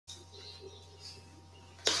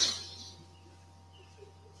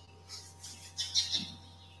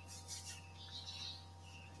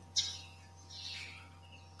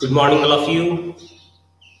Good morning, all of you.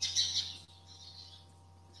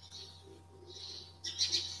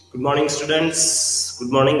 Good morning, students.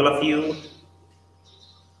 Good morning, all of you.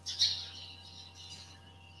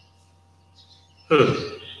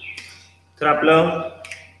 तर आपलं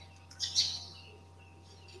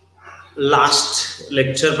last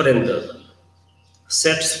lecture पर्यंत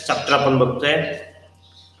sets chapter आपण बघतोय.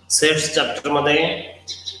 Sets chapter मध्ये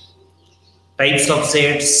types of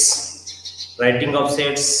sets, writing of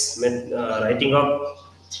sets, writing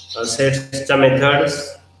of सेट्सच्या methods,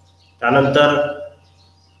 त्यानंतर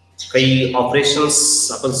काही operations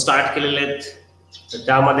आपण start केलेले आहेत. तर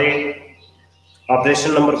त्यामध्ये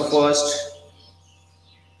ऑपरेशन नंबर फर्स्ट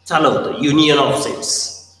चालू होतं union of sets.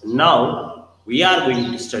 Now we are going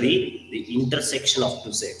to study the intersection of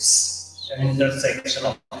two sets. Intersection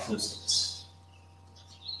of two sets.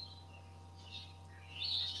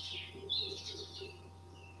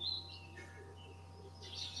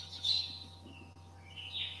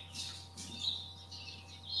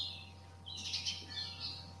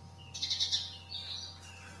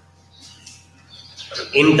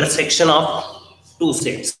 Intersection of two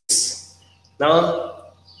sets. Now,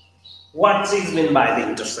 what is meant by the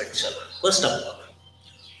intersection? First of all,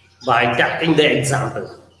 by tackling the example,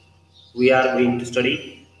 we are going to study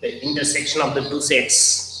the intersection of the two sets.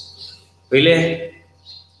 पहिले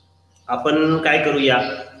आपण काय करूया,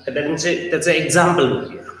 त्याचं example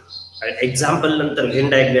बघूया. Example नंतर Venn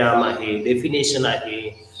diagram आहे, definition आहे,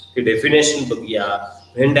 ते डेफिनेशन बघूया,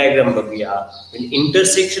 व्हेन डायग्राम बघूया,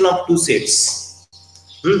 इंटरसेक्शन ऑफ टू सेट्स.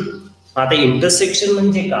 आता इंटरसेक्शन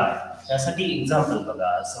म्हणजे काय, त्यासाठी एक्झाम्पल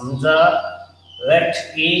बघा. समजा let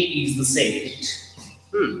A is the set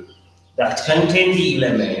that contain the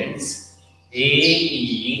elements A,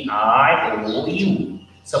 E, I, O, U.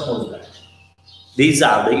 Suppose that these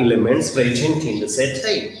are the elements present in the set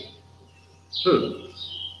A.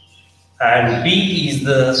 And B is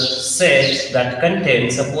the set that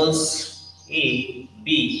contains, suppose, A,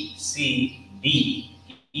 B, C, D,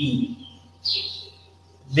 E,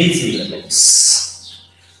 these elements.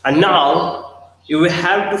 And now you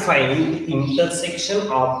have to find intersection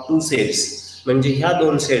of two sets. म्हणजे ह्या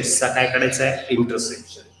दोन सेट्सचा काय करायचं आहे,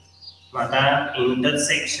 intersection. आता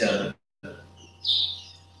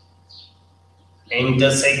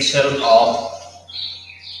intersection of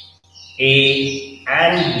A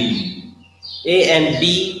and B. A and B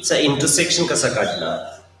चा intersection कसा काढणार?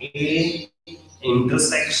 A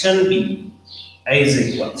intersection B is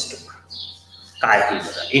equals to काय हे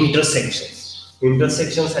बघा, इंटरसेक्शन.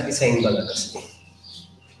 इंटरसेक्शन साठी साइन बघा कसं.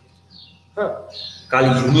 काल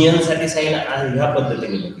युनियन साठी साइन ह्या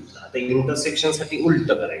पद्धतीने बघितलं. आता इंटरसेक्शन साठी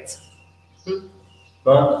उलट करायचं.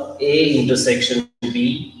 मग A intersection B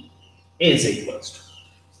is equals to,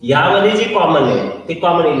 यामध्ये जे कॉमन आहे ते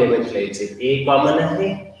कॉमन एलिमेंट लिहायचे. ए कॉमन आहे,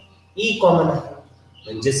 ई कॉमन आहे,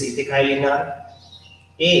 म्हणजेच इथे काय लिहिणार,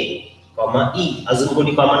 ए कॉमा ई. अजून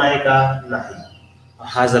कोणी कॉमन आहे का? नाही.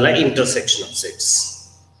 हा झाला intersection of sets.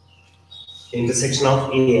 Intersection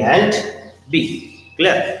of A and B.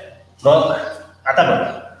 Clear? मग आता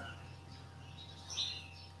बघा,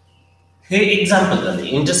 हे एक्झाम्पल झाले.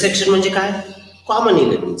 इंटरसेक्शन म्हणजे काय, कॉमन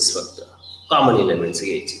एलिमेंट्स, फक्त कॉमन एलिमेंट्स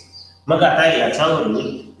घ्यायचे. मग आता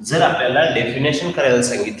याच्यावरून जर आपल्याला डेफिनेशन करायला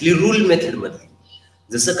सांगितली रूल मेथड मध्ये,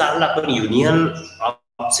 जसं कारण आपण युनियन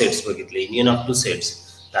ऑफ सेट्स बघितले, युनियन ऑफ टू सेट्स,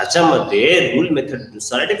 त्याच्यामध्ये रूल मेथड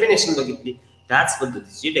नुसार डेफिनेशन बघितली. त्याच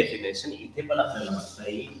पद्धतीची डेफिनेशन इथे पण आपल्याला म्हणता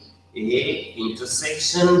येईल. A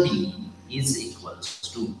intersection B is equals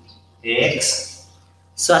to X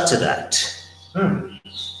such that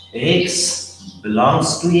X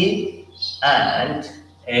belongs to A and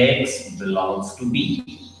X belongs to B.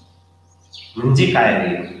 म्हणजे काय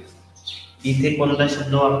रे, इथे कोणता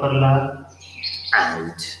शब्द वापरला,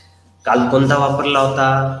 and. काल कोणता वापरला होता,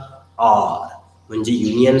 or. म्हणजे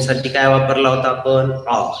युनियन साठी काय वापरला होता आपण,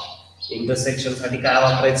 or. इंटरसेक्शन साठी काय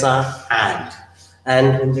वापरायचा, and.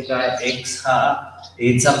 अँड म्हणजे काय, एक्स हा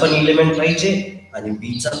ए चा पण इलेमेंट पाहिजे आणि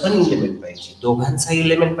बी चा पण इलेमेंट पाहिजे. दोघांचा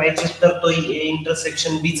इलेमेंट पाहिजे तर तो ए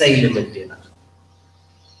इंटरसेक्शन बी चा इलेमेंट येणार.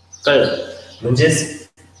 कळलं? म्हणजेच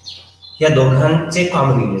या दोघांचे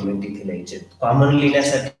कॉमन इलेमेंट इथे लिहायचे. कॉमन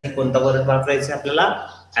लिहिण्यासाठी कोणता वर्ड वापरायचा आपल्याला,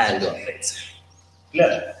 अँड वापरायचा.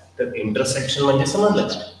 क्लिअर? तर इंटरसेक्शन म्हणजे समजलं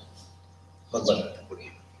का? मग बघा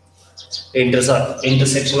पुढे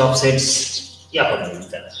इंटरसेक्शन ऑफ सेट्स या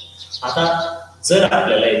पद्धतीने. आता जर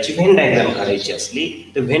आपल्याला याची व्हेन डायग्राम काढायची असली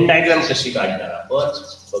तर व्हेन डायग्राम कशी काढणार आपण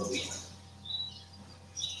बघूया.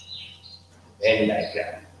 व्हेन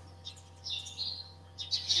डायग्राम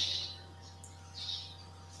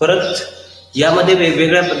परत यामध्ये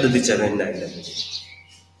वेगवेगळ्या पद्धतीच्या व्हेन डायग्राम.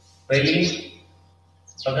 पहिली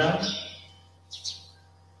बघा,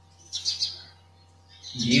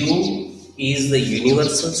 U is the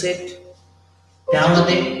universal set,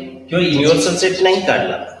 त्यामध्ये किंवा युनिव्हर्सल सेट नाही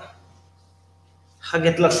काढला, हा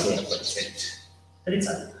घेतलाच नाही आपण सेट तरी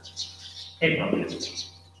चालेल, हे प्रॉब्लेम.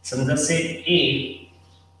 समजा set A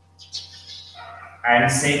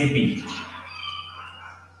and set B.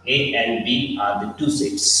 A and B are the two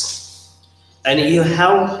sets, and you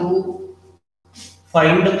have to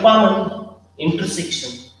find the common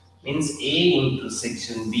intersection. Means A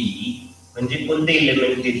intersection B म्हणजे कोणते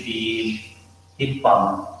एलिमेंट येतील, हे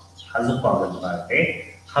कॉमन, हा जो कॉमन पार्ट आहे,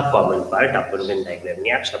 हा कॉमन पार्ट आपण वेन डायग्रामने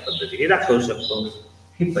अशा पद्धतीने दाखवू शकतो.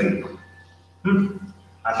 ही पहिली.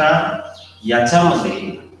 आता याच्यामध्ये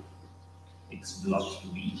x belongs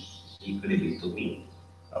to B इकडे लिहितो मी.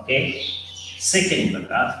 ओके, सेकंड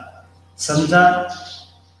बघा, समजा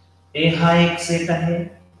ए हा एक सेट आहे,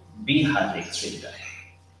 बी हा एक सेट आहे,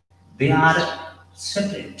 दे आर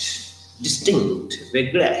सेपरेट, डिस्टिंक्ट,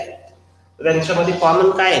 वेगळे आहेत. त्यांच्यामध्ये कॉमन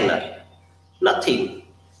काय येणार, नथिंग,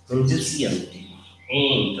 म्हणजेच एम्प्टी. ए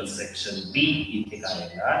इंटरसेक्शन बी इथे काय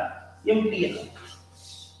येणार, एम्प्टी येणार.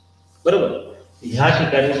 बरोबर. ह्या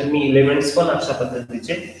ठिकाणी तुम्ही एलिमेंट्स पण अशा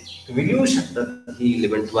पद्धतीचे तुम्ही लिहू शकता. ही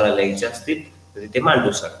एलिमेंट तुम्हाला लिहायचे असतील तर ते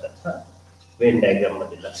मांडू शकतात. वेन डायग्राम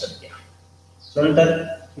मध्ये लक्षात घ्या. नंतर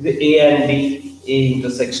इथे A and B, A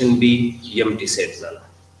intersection B, empty set झाला.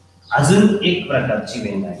 अजून एक प्रकारची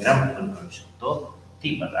वेन डायग्राम आपण करू शकतो,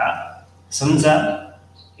 ती बघा. समजा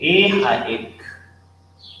ए हा एक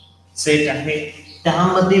सेट आहे,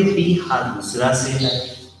 त्यामध्ये बी हा दुसरा सेट आहे,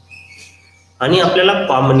 आणि आपल्याला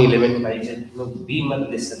कॉमन एलिमेंट पाहिजे. मग बी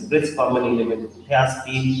मधले सगळेच कॉमन एलिमेंट कुठे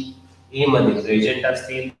असतील, ए मध्ये प्रेझेंट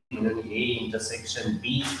असतील, म्हणून ए इंटरसेक्शन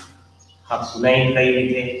बी हा पुन्हा एक काही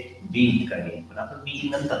इथे बी ठिकाणी, पण आपण बी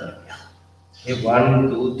नंतर लिहूया. हे 1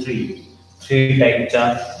 2 3 टाईपच्या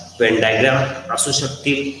वेन डायग्राम असू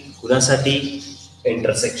शकतील. कुणासाठी,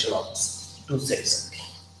 intersection of two sets.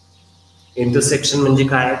 Intersection म्हणजे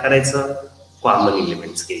काय करायचं, कॉमन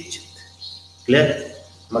एलिमेंट्स घ्यायचे. क्लिअर.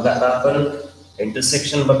 मग आता आपण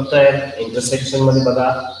इंटरसेक्शन बघतोय. इंटरसेक्शन मध्ये बघा,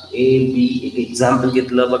 ए बी एक एक्झाम्पल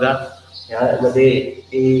घेतलं बघा. यामध्ये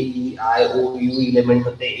ए E I O you element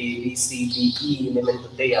होते, A B C D E element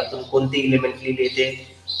होते. यातून कोणते एलिमेंट लिहिले ते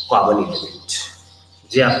कॉमन एलिमेंट,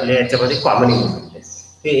 जे आपल्या याच्यामध्ये कॉमन एलिमेंट आहे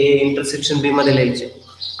ते ए इंटरसेक्शन बी मध्ये लिहायचे.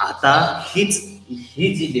 आता ही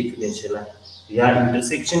जी डेफिनेशन आहे, या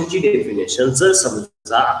इंटरसेक्शनची डेफिनेशन जर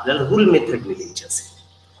समजा आपल्याला रूल मेथडने लिहायची असेल,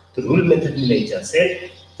 तर रूल मेथडने लिहायची असेल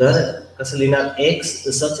तर कसं लिहिणार, x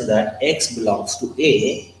such that x belongs to A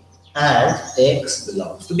and x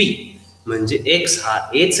belongs to B. म्हणजे x हा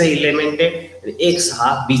A चा एलिमेंट आहे आणि x हा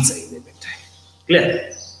B चा एलिमेंट आहे. क्लिअर.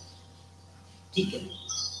 ठीक आहे.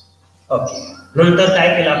 ओके. नंतर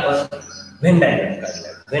काय केलं आपण, व्हेन डायग्राम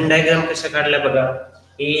काढला. व्हेन डायग्राम कशा काढल्या बघा,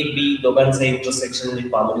 ए बी दोघांचा इंटरसेक्शन म्हणजे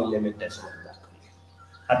कॉमन एलिमेंट त्याच्यामध्ये दाखवले.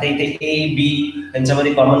 आता इथे ए बी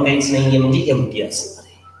यांच्यामध्ये कॉमन काहीच नाहीये, म्हणजे एम्प्टी असणार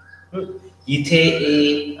आहे. इथे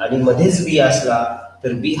ए आणि मध्येच बी असला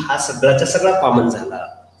तर बी हा सगळ्याचा सगळा कॉमन झाला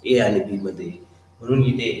ए आणि बी मध्ये, म्हणून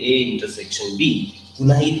इथे ए इंटरसेक्शन बी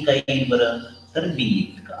पुन्हा इतका येईल बरं, तर बी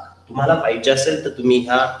इतका. तुम्हाला पाहिजे असेल तर तुम्ही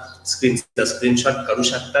ह्या स्क्रीनचा स्क्रीनशॉट काढू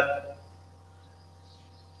शकता.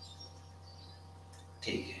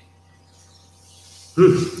 ठीक आहे.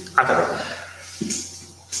 आता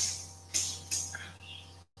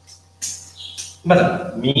बघा,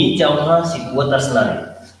 मी जेव्हा शिकवत असणार आहे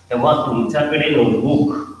तेव्हा तुमच्याकडे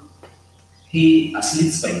नोटबुक ही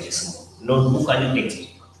असलीच पाहिजे समोर. नोटबुक आणि टेक्स्टबुक,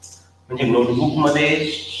 म्हणजे नोटबुक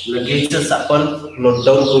मध्ये लगेचच आपण नोट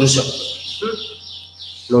डाऊन करू शकतो.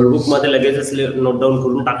 नोटबुक मध्ये लगेचच नोट डाऊन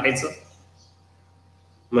करून टाकायचं,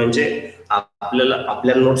 म्हणजे आपल्याला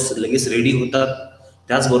आपल्या नोट्स लगेच रेडी होतात.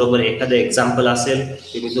 त्याचबरोबर एखादं एक्झाम्पल असेल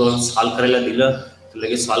ते मी तुम्हाला सॉल्व्ह करायला दिलं तर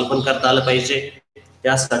लगेच सॉल्व्ह पण करता आलं पाहिजे.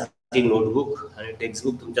 त्यासाठी नोटबुक आणि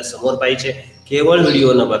टेक्स्टबुक तुमच्या समोर पाहिजे. केवळ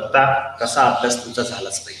व्हिडिओ न बघता कसा अभ्यास तुमचा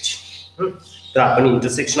झालाच पाहिजे. तर आपण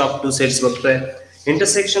इंटरसेक्शन ऑफ टू सेट्स बघतोय.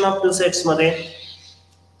 इंटरसेक्शन ऑफ टू सेट्स मध्ये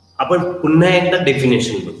आपण पुन्हा एकदा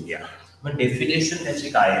डेफिनेशन बघूया. मग डेफिनेशन त्याची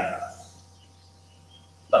काय आहे,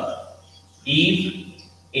 if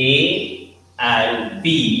A and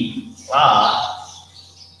B are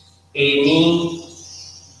any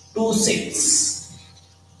two sets,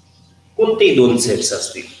 कोणते दोन सेट्स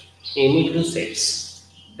असतील, any two sets,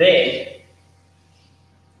 then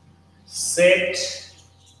set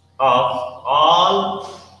of all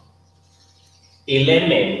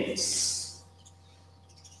elements,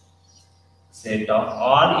 set of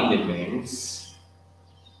all elements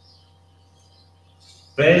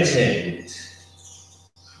present,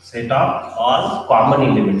 set of all common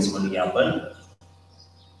elements म्हणूया आपण,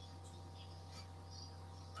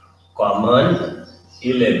 common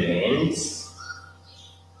elements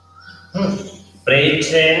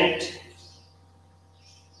present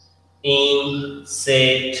in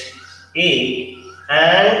set A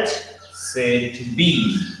and set B.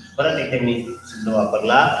 परत इथे मी शब्द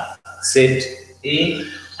वापरला set A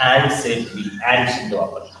and set B and शब्द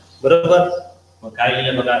वापरला बरोबर. मग काय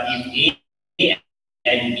लिहिलं बघा, if A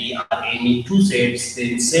and B are any two sets,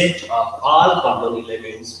 then set of all common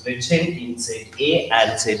elements present in set A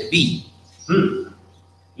and set B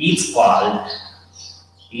is called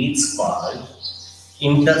intersection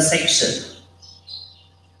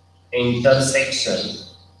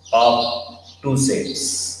of two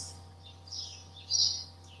sets.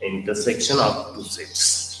 Intersection of two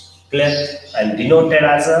sets. Clear? And denoted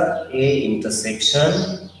as a intersection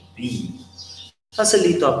B. असं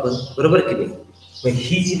लिहितो आपण बरोबर की नाही. मग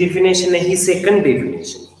ही जी definition आहे ही second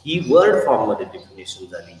definition, ही word form मध्ये definition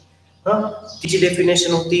झाली. तिची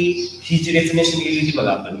डेफिनेशन होती, ही जी डेफिनेशन लिहिली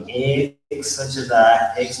बघा आपण, x such that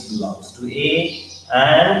x belongs to A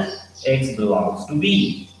and x belongs to B.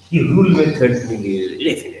 He rule method लिहिलेली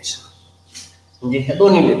डेफिनेशन, म्हणजे ह्या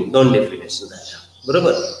दोन डेफिनेशन झाल्या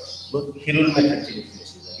बरोबर. मग ही रूल मेथडची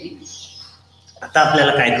डेफिनेशन झाली. आता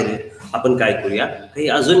आपल्याला काय करूया, आपण काय करूया, काही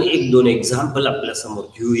अजून एक दोन एक्झाम्पल आपल्या समोर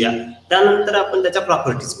घेऊया, त्यानंतर आपण त्याच्या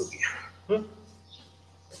प्रॉपर्टीज बघूया.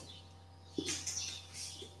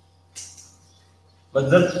 मग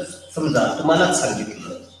जर समजा तुम्हाला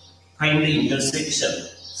सांगितलं find the intersection,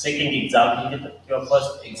 second example किंवा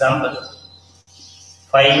first example,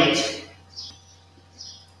 find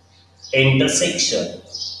intersection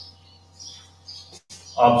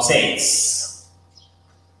of sets.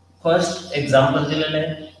 First example दिलेलं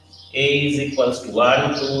आहे, A is equals to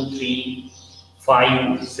 1, 2, 3,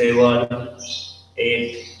 5, 7,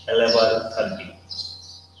 8, 11, 13.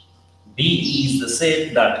 B is the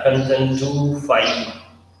set that contains 2, 5,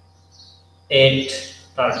 8,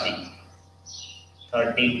 30,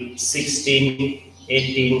 16,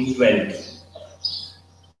 18, 20.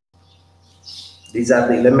 These are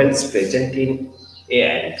the elements present in A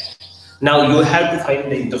and B. Now you have to find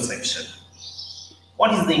the intersection.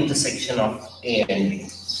 What is the intersection of A and B?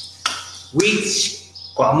 Which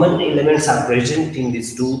common elements are present in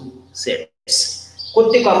these two sets?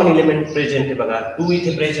 कोणते common element present आहे बघा. 2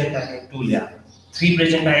 इथे present आहे, 2 लिहा. 3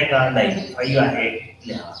 present आहे का, नाही. 5 आहे,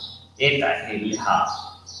 लिहा. 8 आहे, लिहा.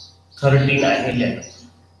 13 आहे, लिहा.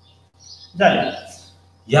 झाले.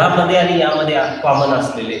 यामध्ये आणि यामध्ये कॉमन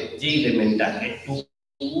असलेले जे एलिमेंट आहेत 2,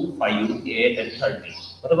 5, 8 आणि 13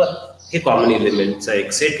 बरोबर. हे कॉमन एलिमेंटचा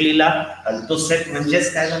एक सेट लिहिला आणि तो सेट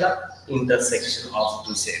म्हणजेच काय झाला, intersection of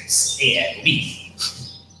two sets A and B.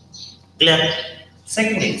 Clear?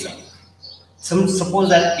 Second example. Suppose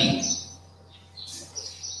that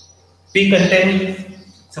P contain,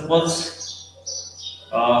 suppose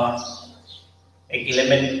एक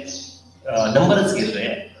element numbers घेतोय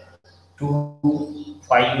 2,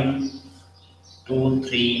 5, 2,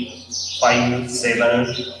 3, 5, 7,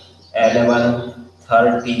 11,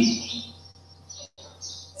 30,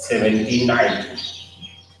 17, 19.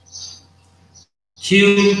 Q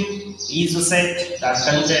is a set that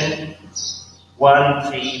contains 1,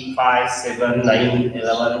 3, 5, 7, 9,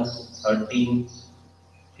 11, 13,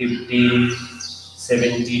 15,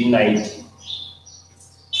 17, 19.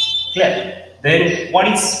 Clear? Then what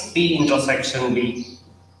is P intersection B?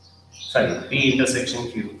 Sorry, P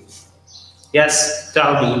intersection Q. Yes,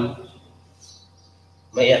 tell me.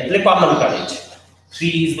 Common college.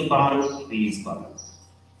 3 is the common, 3 is common.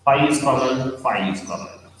 5 is common, 5 is common.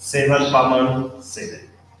 7 common, 7.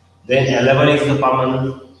 Then 11 is the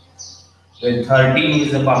common. Then 13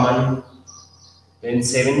 is the common. Then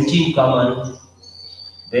 17 common.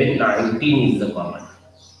 Then 19 is the common.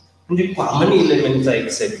 म्हणजे common एलिमेंटचा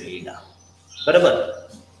एक set लिहिला बरोबर.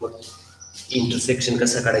 मग intersection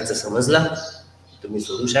कसं काढायचं समजला, तुम्ही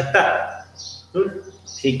सोडू शकता.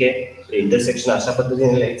 ठीक आहे, इंटरसेक्शन अशा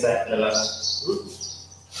पद्धतीने लिहायचं आहे आपल्याला.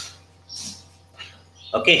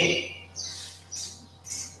 Okay.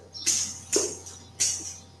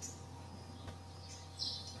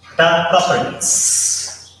 Properties.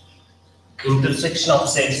 Intersection of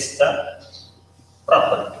sets, the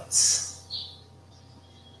properties.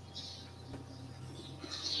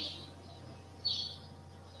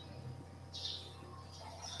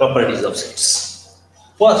 Properties of sets.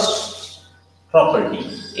 First property,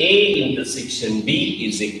 A intersection B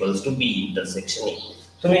is equals to B intersection A.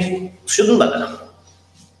 तुम्ही शोधून बघा.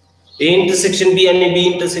 A intersection B आणि B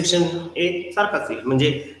intersection A सारखाच आहे. म्हणजे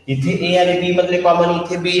इथे A आणि B मधले कॉमन,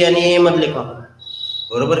 इथे B आणि A मधले कॉमन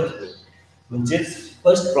बरोबर. म्हणजे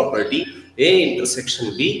first property A intersection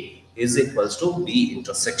B is equals to B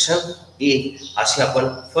intersection A अशी आपण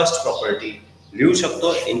फर्स्ट प्रॉपर्टी लिहू शकतो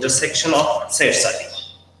इंटरसेक्शन ऑफ सेट साठी.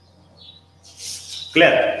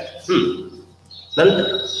 क्लिअर.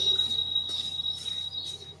 नंतर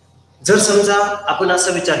जर समजा आपण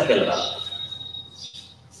असा विचार केला,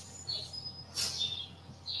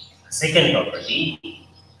 second property,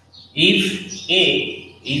 if A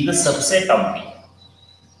is the subset of बी,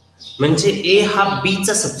 म्हणजे ए हा बी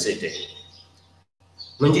चा सबसेट आहे,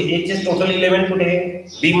 म्हणजे ए चे टोटल एलिमेंट कुठे आहे,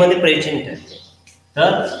 बी मध्ये प्रेझेंट आहे.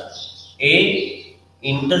 तर A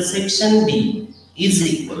intersection B is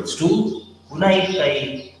equals to पुन्हा एक काही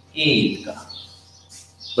ए इतका,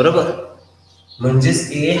 बरोबर.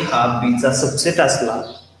 म्हणजेच ए हा बी चा सबसेट असला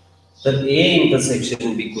तर ए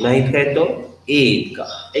इंटरसेक्शन बी पुन्हा इतका येतो ए इतका.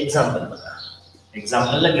 एक्झाम्पल बघा,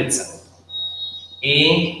 एक्झाम्पल लगेच सांगतो. ए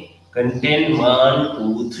contain 1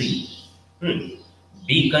 2 3,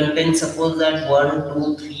 B contains suppose that 1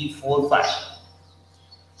 2 3 4 5.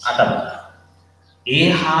 आता बघा, A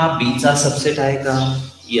हा B चा सबसेट आहे का?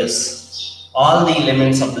 Yes. All the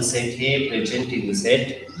elements of the set A present in the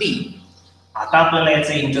set B. आता आपल्याला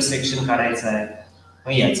याचं इंटरसेक्शन काढायचं आहे.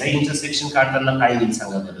 मग याचं इंटरसेक्शन काढताना काय होईल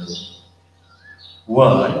सांगा बरं.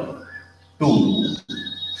 1 2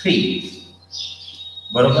 3,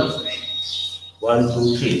 बरोबर. 1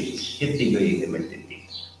 2 3 हे तिघ एलिमेंट येते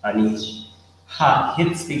आणि हा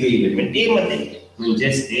हेच तिघ एलिमेंट ए मध्ये,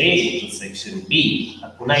 म्हणजेच ए इंटरसेक्शन बी हा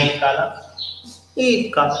पुन्हा इतका आला ए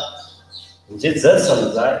इतका. म्हणजे जर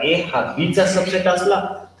समजा ए हा बी चा सबसेट असला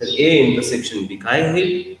तर ए इंटरसेक्शन बी काय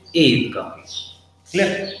होईल, ए इतका होईल.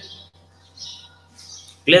 Clear.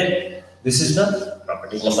 Clear. This is the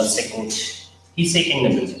property number second. He second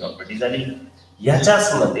नंबरची प्रॉपर्टी झाली.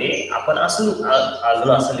 याच्याच मध्ये आपण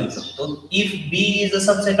अजून असं लिहू शकतो, if B is a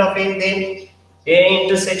subset of A then A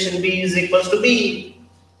intersection B is equals to be.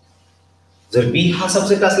 जर बी हा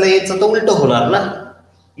सबसेट असला याचं तर उलट होणार ना.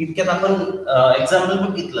 इतक्यात आपण एक्झाम्पल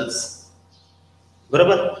बघितलंच,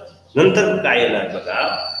 बरोबर. नंतर काय येणार बघा,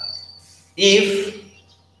 इफ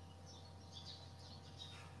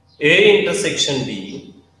ए इंटरसेक्शन बी,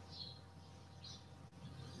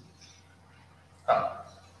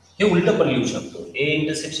 हे उलट पण लिहू शकतो. A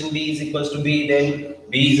intersection B is equals to be then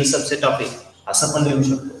B is a subset of ए, असं पण लिहू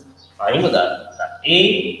शकतो. आणि बघा, ए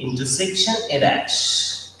इंटरसेक्शन ए डॅश,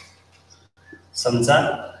 समजा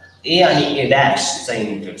ए आणि ए डॅश चा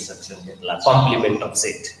इंटरसेक्शन घेतला, कॉम्प्लिमेंट ऑफ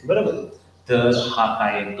सेट, बरोबर. तर हा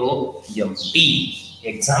काय येतो, MP.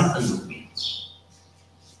 Example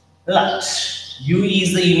you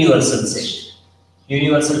is the universal set.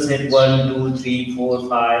 Universal set 1 2 3 4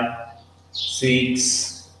 5 6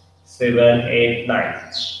 7 8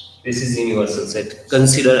 9. This is universal set.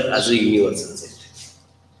 Consider as a universal set.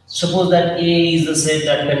 Suppose that A is the set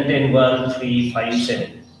that contain 1 3 5 7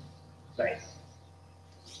 9.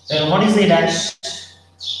 And what is A dash?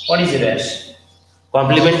 What is A dash?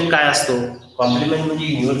 Complement काय असतो? Complement म्हणजे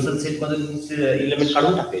universal set मध्ये element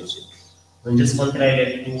काढून टाकायचे. म्हणजे कोणते राहिले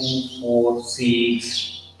 2 4 6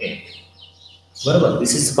 8. बरोबर.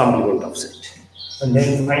 This is complement of set. And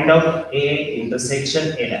then find out A intersection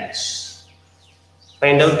A dash.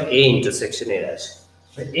 Find out A intersection A dash.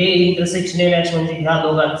 A intersection A dash म्हणजे ह्या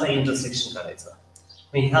दोघांचा इंटरसेक्शन करायचा.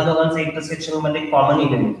 मग ह्या दोघांचा इंटरसेक्शन मध्ये कॉमन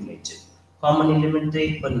एलिमेंट घ्यायचे. कॉमन एलिमेंट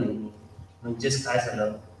एक पण नाही, म्हणजेच काय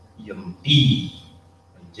झालं, MP.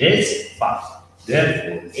 म्हणजेच 5.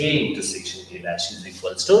 Therefore A intersection A dash is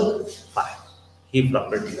equals to 5. He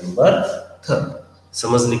property number 3.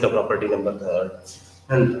 समजली का प्रॉपर्टी नंबर 3?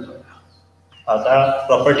 नंतर आता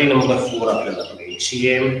प्रॉपर्टी नंबर 4 आपल्याला बघायची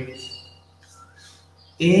आहे.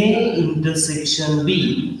 A intersection B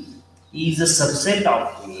is a subset of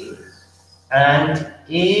A and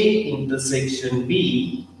A intersection B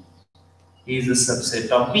is a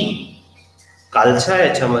subset of B. कालच्या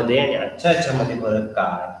याच्यामध्ये आणि आजच्या याच्यामध्ये फरक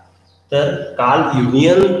काय, तर काल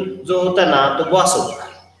युनियन जो होता ना तो बॉस होता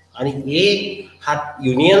आणि A हा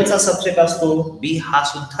युनियनचा सबसेट असतो, B हा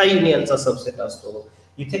सुद्धा युनियनचा सबसेट असतो.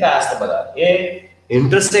 इथे काय असतं बघा, ए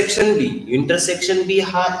इंटरसेक्शन बी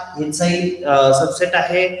हा याचाही सबसेट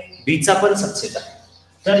आहे, बी चा पण सबसेट आहे.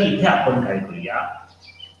 तर इथे आपण काय करूया,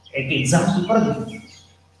 एक एक्झाम्पल परत घेऊ.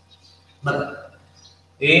 बघा,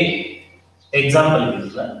 ए एक्झाम्पल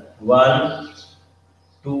घेतलं 1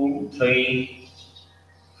 2 3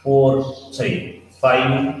 4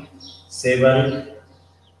 5 7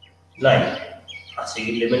 9 असे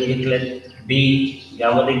एलिमेंट घेतले. बी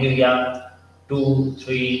यामध्ये घेऊया 2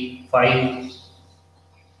 3 5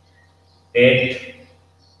 8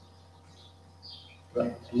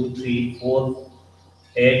 2 3 4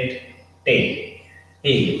 8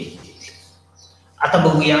 10. आता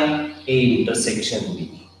बघूया A intersection B.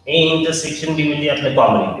 A intersection बी म्हणजे आपले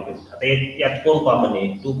कॉमन एलिमेंट. आता यात कोण कॉमन आहे,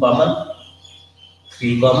 2 कॉमन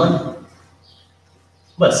 3 कॉमन,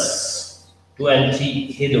 बस 2 आणि 3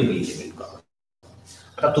 हे दोघे एलिमेंट कॉमन.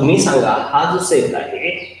 आता तुम्ही सांगा हा जो सेट आहे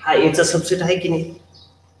हा एचा सबसेट आहे की नाही?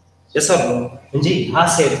 Yes or no? म्हणजे ह्या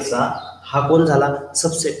सेटचा हा कोण झाला?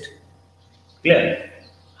 सबसेट. क्लिअर?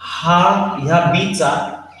 हा ह्या बी चा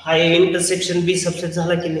हा ए इंटरसेक्शन बी सबसेट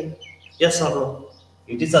झाला की नाही? Yes or no?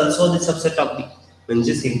 It is also the subset of बी.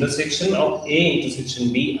 म्हणजे intersection of A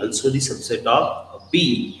intersection B also the subset of बी.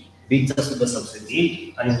 बी चा सुद्धा सबसेट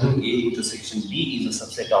येईल आणि म्हणून A intersection B is a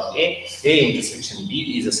subset of A. A intersection B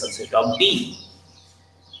is a subset of B.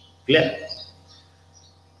 Clear?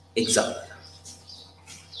 Example.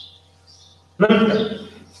 नंतर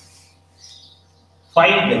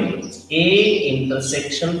 5 numbers A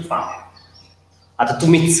intersection 5. आता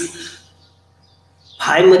तुम्हीच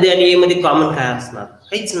 5 मध्ये आणि ए मध्ये कॉमन काय असणार?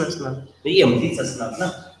 काहीच नसणार, म्हणजे एम्प्टीच असणार ना.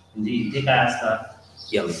 म्हणजे इथे काय असणार?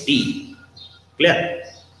 एम्प्टी. क्लिअर?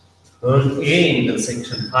 म्हणून ए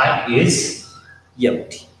इंटरसेक्शन 5 इज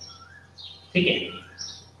एम्प्टी. ठीक आहे.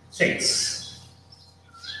 6.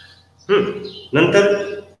 नंतर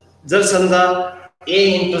जर समजा ए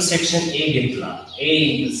इंटरसेक्शन ए घेतला, ए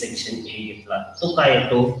इंटरसेक्शन ए घेतला, तो काय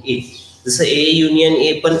येतो? ए. जसं ए युनियन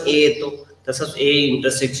ए पण ए येतो, तसंच ए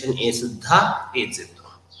इंटरसेक्शन ए सुद्धा एच येतो.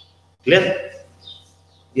 क्लिअर?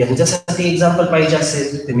 यांच्यासाठी एक्झाम्पल पाहिजे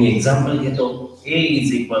असेल तर मी एक्झाम्पल घेतो. ए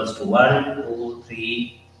इज इक्वल्स टू 1 2 3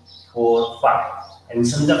 4 5 आणि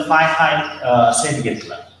समजा 5 हा सेट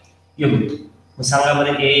घेतला मग सांगा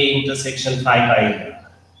बरं ए इंटरसेक्शन 5 काय येणार?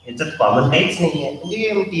 याच्यात कॉमन काहीच नाही आहे, म्हणजे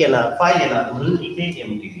एम्प्टी येणार, 5 येणार, म्हणून इथे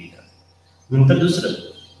एम्प्टी लिहिलं. नंतर दुसरं,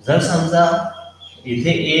 जर समजा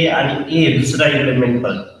इथे ए आणि ए दुसरा एलिमेंट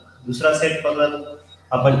पण दुसरा सेट परत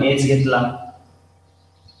आपण एच घेतला,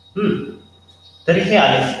 तरी हे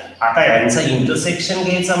आले. आता यांचा इंटरसेक्शन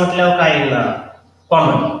घ्यायचा म्हटल्यावर काय येणार?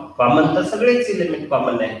 कॉमन. कॉमन तर सगळेच एलिमेंट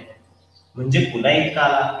कॉमन आहे, म्हणजे पुन्हा इतका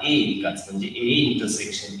आला ए इतकाच, म्हणजे A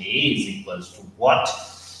intersection A is equals to what?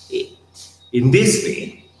 A. In this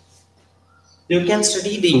way you can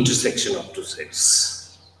study the intersection of two sets.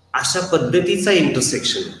 अशा पद्धतीचा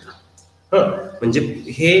इंटरसेक्शन होता. म्हणजे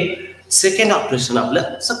हे सेकंड ऑपरेशन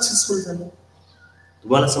आपलं सक्सेसफुल झालं.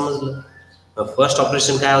 तुम्हाला समजलं? फर्स्ट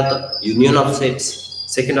ऑपरेशन काय होतं? Union of sets.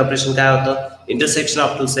 Second operation काय होतं? Intersection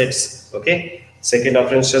of two sets. Okay, second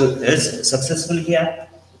operation is successful here.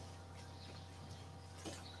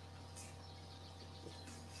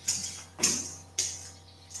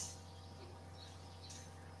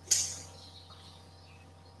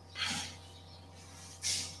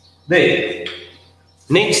 Then,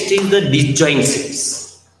 next is the disjoint sets.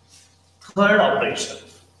 Third operation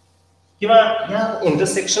किंवा या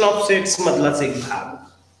इंटरसेक्शन ऑफ सेट्स मधलाच एक भाग,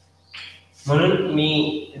 म्हणून मी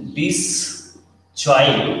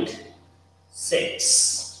डिसजॉइंट सेट्स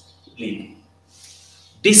लिहितो.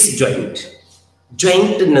 डिसजॉइंट,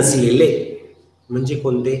 जॉइंट नसलेले म्हणजे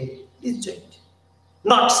कोणते? Disjoint.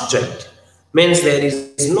 Not joint means there is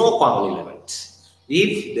no common element.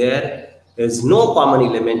 If there is no common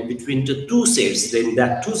element between the two sets, then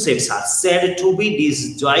that two sets are said to be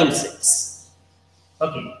disjoint sets.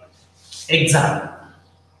 Okay. Example: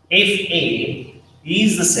 if A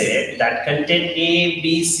is the set that contain A,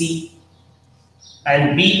 B, C,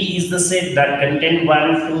 and B is the set that contain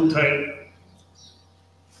 1, 2, 3,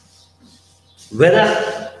 whether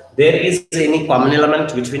there is any common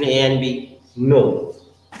element between A and B? No.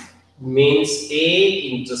 Means A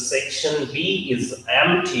intersection B is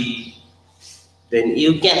empty. Then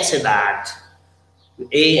you can say that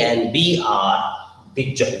A and B are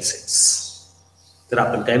disjoint sets. तर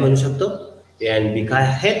आपण काय म्हणू शकतो? A and B काय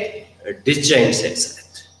आहेत? Disjoint sets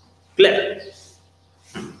आहेत. Clear?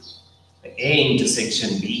 A intersection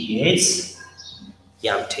B is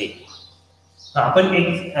empty. आपण एक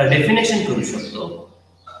डेफिनेशन करू शकतो.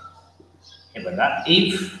 हे बघा, if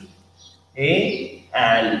A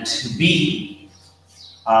and B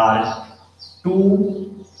are two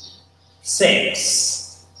sets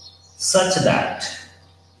such that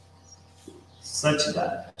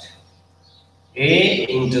A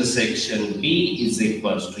intersection B is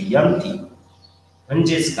equals to empty.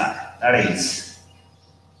 म्हणजेच काय? That is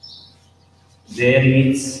there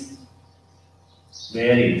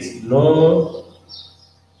is no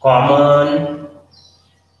common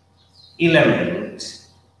element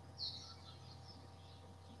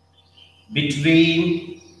between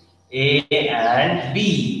A and B.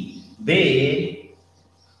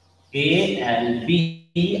 A and B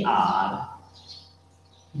are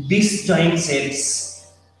disjoint sets.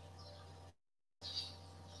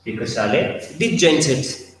 हे कशाले? disjoint sets.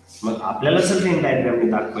 मग आपल्याला जर Venn diagram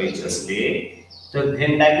दाखवायची असले तर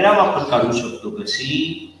Venn diagram आपण काढू शकतो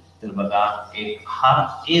कशी? तर बघा, एक हा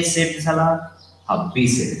A सेट झाला, हा B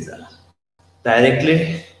सेट झाला. डायरेक्टली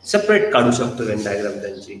सेपरेट काढू शकतो व्हेन डायग्राम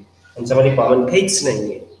त्यांची. यांच्यामध्ये कॉमन काहीच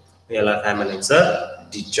नाहीये, याला काय म्हणायचं,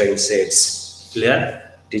 disjoint sets. Clear?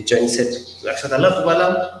 Disjoint set लक्षात आलं तुम्हाला?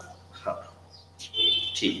 हा,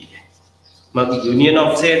 ठीक आहे. मग union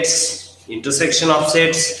of sets, intersection of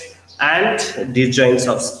sets and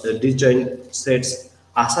disjoint sets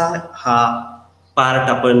असा हा पार्ट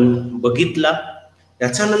आपण बघितला.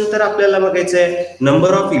 याच्यानंतर आपल्याला बघायचं आहे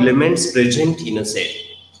number of elements present in a set.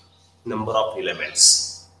 Number of elements,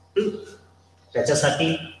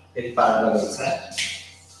 त्याच्यासाठी एक पार्ट बघायचा आहे,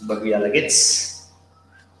 बघूया लगेच.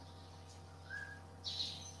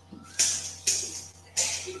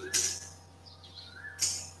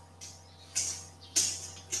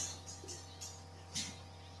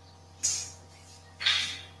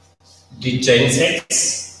 Disjoint sets.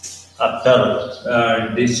 After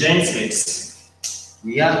disjoint sets,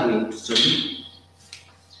 we are going to study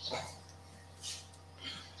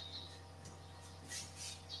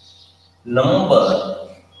number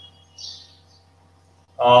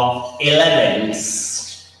of elements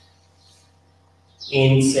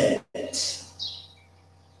in set.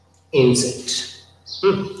 In set.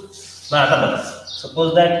 Now,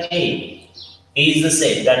 suppose that A is the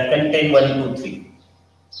set that contain 1, 2, 3.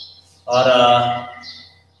 Or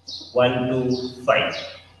 1, 2, 5,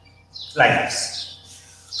 like this.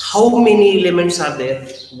 How many elements are there?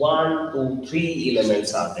 1, 2, 3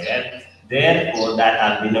 elements are there. Therefore, that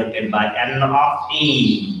are denoted by n of A,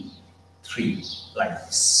 3, like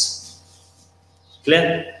this. Clear?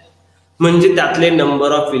 म्हणजे त्यातले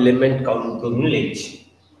number of element count करून लिहायचे.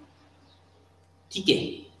 ठीक आहे.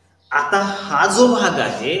 आता हा जो भाग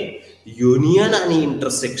आहे युनियन आणि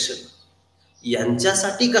इंटरसेक्शन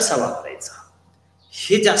यांच्यासाठी कसा वापरायचा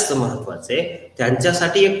हे जास्त महत्वाचं आहे.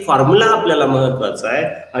 त्यांच्यासाठी एक फॉर्म्युला आपल्याला महत्वाचा आहे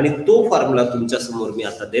आणि तो फॉर्म्युला तुमच्या समोर मी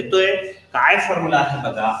आता देतोय. काय फॉर्म्युला आहे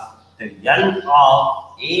बघा, तर n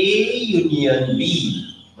of A union B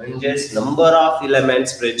म्हणजेच number of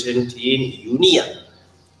elements present in union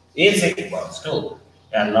is equals to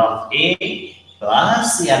n of A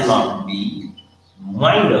plus n of B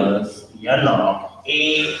minus n of A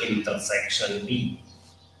intersection B.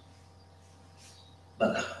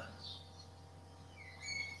 बघा,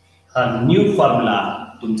 हा न्यू फॉर्म्युला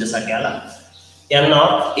तुमच्यासाठी आला. n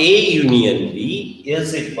of A union B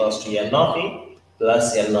is equals to n of A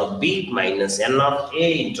plus n of B minus n of A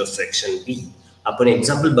intersection B. आपण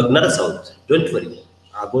example बघणारच आहोत, don't वरी.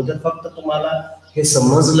 अगोदर फक्त तुम्हाला हे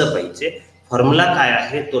समजलं पाहिजे फॉर्म्युला काय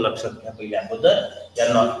आहे तो लक्षात घ्या पहिले अगोदर.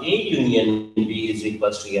 n of A union B is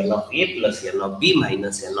equals to n of A plus n of B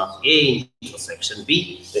minus n of A intersection B.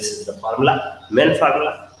 This is the formula, main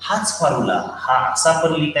formula. हाच फॉर्म्युला हा असा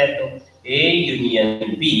पण लिहिता येतो, A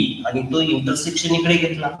युनियन B आणि तो intersection इकडे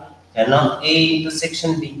घेतला n of A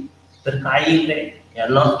intersection B, तर काय येईल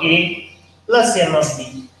n of A plus n of B.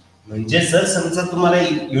 म्हणजे जर समजा तुम्हाला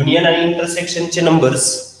युनियन आणि इंटरसेक्शनचे नंबर्स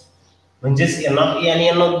म्हणजेच n ऑफ A आणि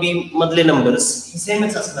n ऑफ B मधले नंबर्स हे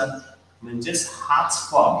सेमच असणार. म्हणजेच हाच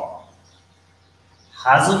फॉर्म,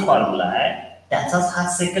 हा जो फॉर्म्युला आहे त्याचाच हा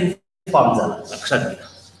सेकंड फॉर्म झाला. लक्षात घ्या,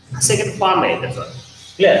 हा सेकंड फॉर्म आहे त्याचा.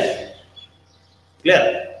 क्लिअर?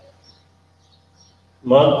 क्लिअर?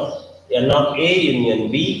 मग n of A union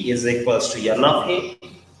B is equals to n of A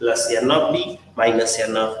plus n of B minus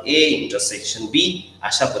n of A intersection B.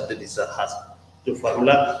 अशा पद्धतीचा हा जो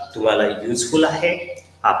फॉर्म्युला तुम्हाला युजफुल आहे.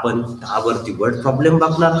 आपण त्यावरती वर्ड प्रॉब्लेम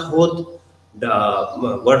बघणार आहोत,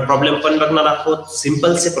 वर्ड प्रॉब्लेम पण बघणार आहोत,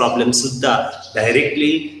 सिंपलचे प्रॉब्लेम सुद्धा,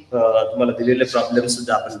 डायरेक्टली तुम्हाला दिलेले प्रॉब्लेम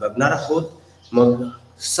सुद्धा आपण बघणार आहोत. मग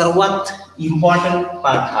सर्वात इम्पॉर्टंट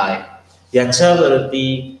पार्ट हा आहे,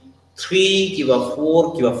 याच्यावरती 3 किंवा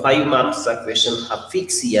 4 किंवा 5 मार्क्सचा क्वेश्चन हा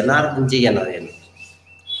फिक्स येणार म्हणजे येणार आहे.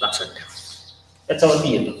 लक्षात ठेवा,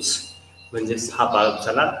 त्याच्यावरती येतोच. म्हणजे हा पार्ट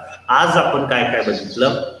झाला. आज आपण काय काय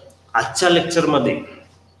बघितलं आजच्या लेक्चर मध्ये?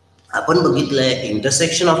 आपण बघितलंय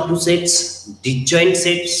intersection of two sets, disjoint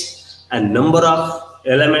sets and number of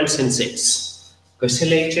elements in sets कसे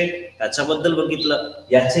लिहायचे त्याच्याबद्दल बघितलं.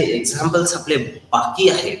 याचे एक्झाम्पल्स आपले बाकी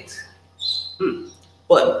आहेत,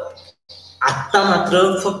 पण आता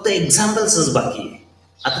मात्र फक्त एक्झाम्पल्सच बाकी आहे.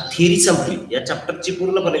 आता थिअरी संपली, या चॅप्टरची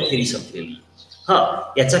पूर्णपणे थिअरी संपलेली.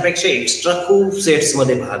 याच्यापेक्षा एक्स्ट्रा खूप सेट्स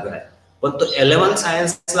मध्ये भाग आहे, पण तो 11th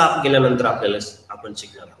सायन्सला गेल्यानंतर आपल्याला आपण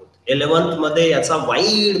शिकणार आहोत. 11th मध्ये याचा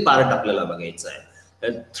वाईड पार्ट आपल्याला बघायचा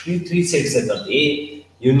आहे. 3 सेट्स येतात, A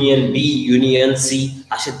union B union C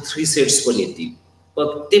असे 3 सेट्स पण येतील,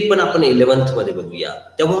 पण ते पण आपण 11th मध्ये बघूया.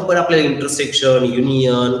 तेव्हा पण आपल्याला इंटरसेक्शन,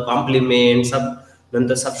 युनियन, कॉम्प्लिमेंट,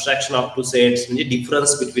 नंतर सबट्रॅक्शन ऑफ टू सेट्स म्हणजे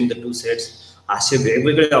difference between the two sets असे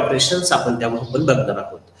वेगवेगळे ऑपरेशन्स आपण तेव्हा पण बघणार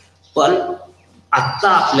आहोत. पण आता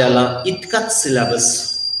आपल्याला इतकाच सिलेबस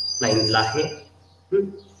 9th ला आहे.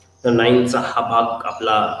 तर 9th चा हा भाग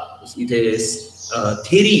आपला इथे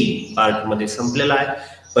थिअरी पार्ट मध्ये संपलेला आहे,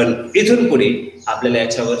 पण इथून पुढे आपल्याला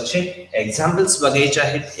याच्यावरचे एक्झाम्पल्स बघायचे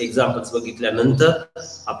आहेत. एक्झाम्पल्स बघितल्यानंतर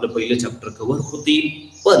आपलं पहिलं चॅप्टर कव्हर होतील.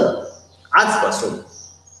 पण आजपासून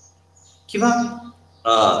किंवा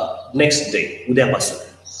नेक्स्ट डे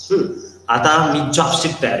उद्यापासून आता मी जॉब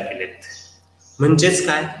शीट तयार केलेत. म्हणजेच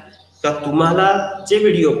काय का तुम्हाला जे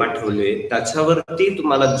व्हिडिओ पाठवले त्याच्यावरती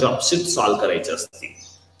तुम्हाला जॉब शीट सॉल्व्ह करायचे असतील.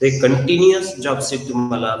 ते कंटिन्युअस जॉब शीट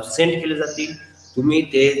तुम्हाला सेंड केले जातील. तुम्ही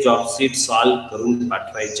ते जॉब शीट सॉल्व्ह करून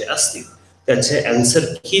पाठवायचे असतील त्याचे आन्सर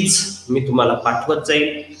कीज मी तुम्हाला पाठवत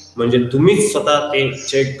जाईल. म्हणजे तुम्ही स्वतः ते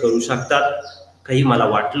चेक करू शकतात. काही मला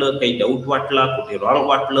वाटलं, काही डाऊट वाटला, कुठे रॉंग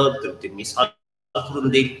वाटलं तर ते मी सॉल्व्ह करून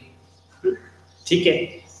देईल. ठीक आहे.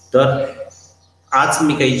 तर आज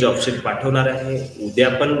मी काही जॉब शीट पाठवणार आहे, उद्या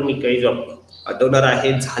पण मी काही जॉब पाठवणार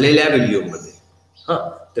आहे झालेल्या व्हिडिओमध्ये.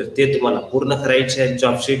 तर ते तुम्हाला पूर्ण करायचे आहेत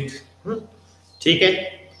जॉब शीट. ठीक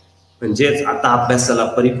आहे. म्हणजेच आता अभ्यासाला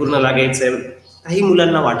परिपूर्ण लागायचंय. काही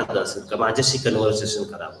मुलांना वाटत असेल का माझ्याशी कन्व्हर्सेशन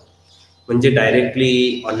करावं, म्हणजे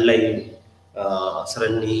डायरेक्टली ऑनलाईन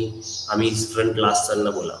सरांनी आम्ही स्टुडंट क्लास चालना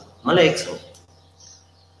बोला. मला एक सांग,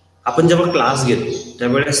 आपण जेव्हा क्लास घेतो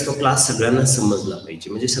त्यावेळेस तो क्लास सगळ्यांना समजला पाहिजे,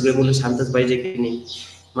 म्हणजे सगळे मुलं शांतच पाहिजे की नाही.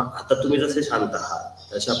 मग आता तुम्ही जसे शांत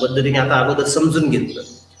आहात तशा पद्धतीने आता अगोदर समजून घेतलं.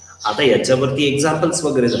 आता याच्यावरती एक्झाम्पल्स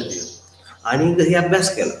वगैरे झाले आणि घरी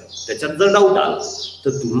अभ्यास केला, त्याच्यात जर डाऊट आला तर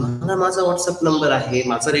तुम्हाला माझा व्हॉट्सअप नंबर आहे,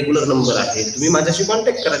 माझा रेग्युलर नंबर आहे, तुम्ही माझ्याशी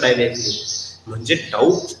कॉन्टॅक्ट करा डायरेक्टली. म्हणजे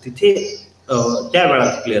डाऊट तिथे त्या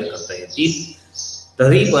वेळात क्लिअर करता येतील.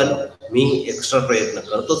 तरी पण मी एक्स्ट्रा प्रयत्न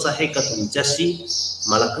करतोच आहे का तुमच्याशी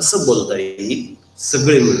मला कसं बोलता येईल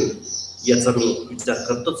सगळे मिळून, याचा मी विचार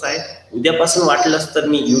करतोच आहे. उद्यापासून वाटलंच तर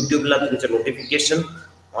मी युट्यूबला तुमच्या नोटिफिकेशन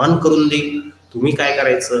ऑन करून देईल. तुम्ही काय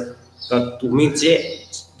करायचं का तुम्ही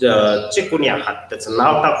जे कोणी आहात त्याचं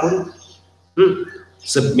नाव टाकून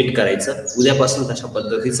सबमिट करायचं. उद्यापासून तशा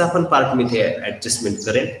पद्धतीचा पण पार्ट मी ते ऍडजस्टमेंट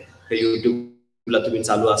करेन. युट्यूबला तुम्ही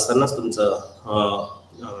चालू असतानाच तुमचं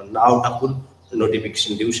नाव टाकून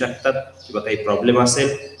नोटिफिकेशन देऊ शकतात, किंवा काही प्रॉब्लेम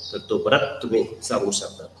असेल तर तो परत तुम्ही सांगू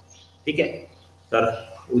शकता. ठीक आहे. तर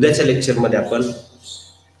उद्याच्या लेक्चरमध्ये आपण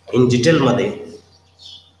इन डिटेलमध्ये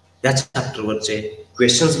या चॅप्टरवरचे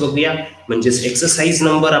क्वेश्चन्स बघूया. म्हणजेच एक्सरसाइज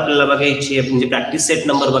नंबर आपल्याला बघायची आहे, म्हणजे प्रॅक्टिस सेट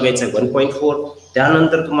नंबर बघायचा आहे 1.4.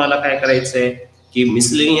 त्यानंतर तुम्हाला काय करायचंय की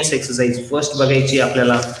मिसलेनियस एक्सरसाइज फर्स्ट बघायची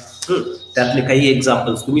आपल्याला. त्यातले काही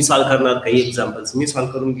एक्झाम्पल्स तुम्ही सॉल्व्ह करणार, काही एक्झाम्पल्स मी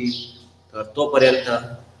सॉल्व्ह करून घेईल. तर तोपर्यंत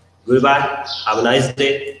good bye, have a nice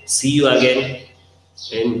day, C you again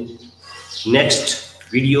in next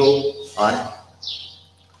video or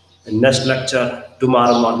next lecture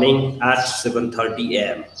tomorrow morning at 7:30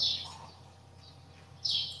 AM.